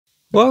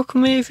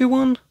Welcome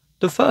everyone.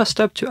 The first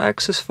step to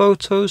access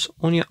photos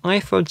on your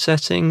iPhone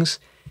settings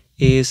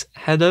is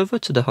head over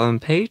to the home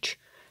page,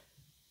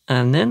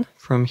 and then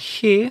from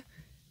here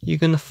you're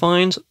going to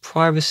find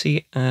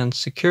privacy and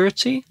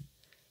security.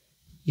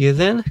 You're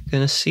then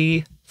going to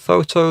see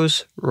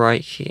photos right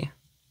here.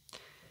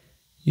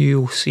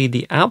 You'll see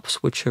the apps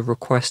which have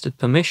requested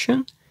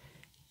permission.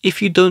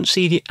 If you don't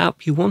see the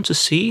app you want to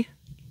see,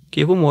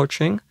 keep on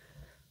watching,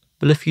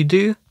 but if you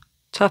do,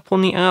 tap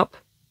on the app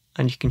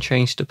and you can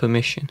change the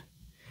permission.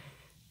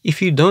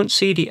 If you don't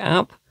see the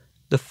app,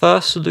 the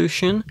first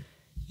solution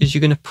is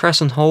you're going to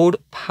press and hold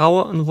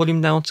power and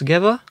volume down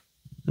together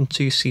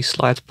until you see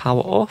slide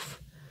power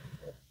off.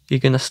 You're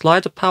going to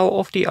slide the power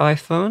off the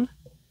iPhone,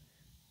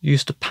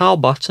 use the power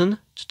button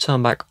to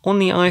turn back on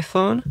the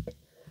iPhone,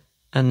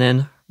 and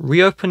then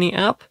reopen the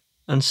app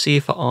and see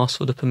if it asks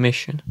for the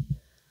permission.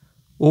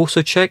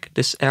 Also check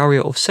this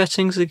area of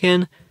settings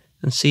again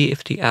and see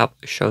if the app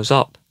shows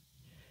up.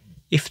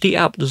 If the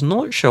app does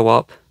not show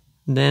up,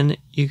 then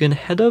you're going to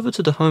head over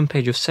to the home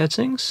page of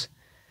settings.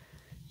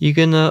 You're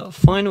going to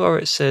find where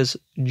it says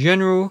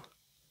general.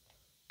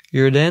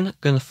 You're then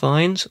going to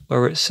find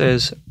where it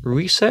says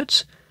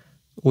reset,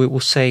 or it will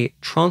say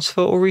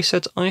transfer or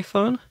reset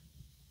iPhone.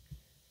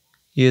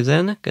 You're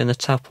then going to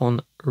tap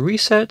on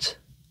reset,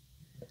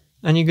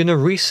 and you're going to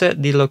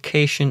reset the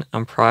location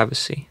and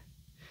privacy.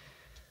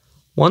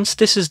 Once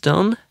this is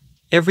done,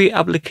 every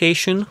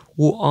application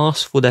will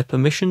ask for their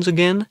permissions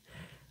again,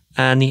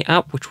 and the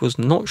app which was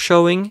not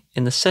showing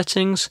in the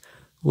settings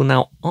will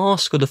now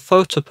ask for the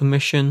photo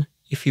permission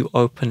if you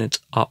open it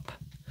up.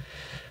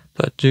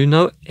 But do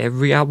note,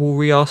 every app will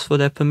re-ask for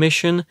their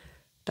permission.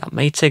 That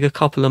may take a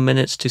couple of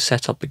minutes to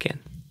set up again.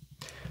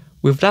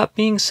 With that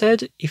being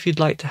said, if you'd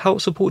like to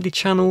help support the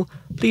channel,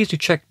 please do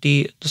check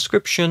the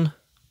description.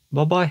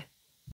 Bye bye.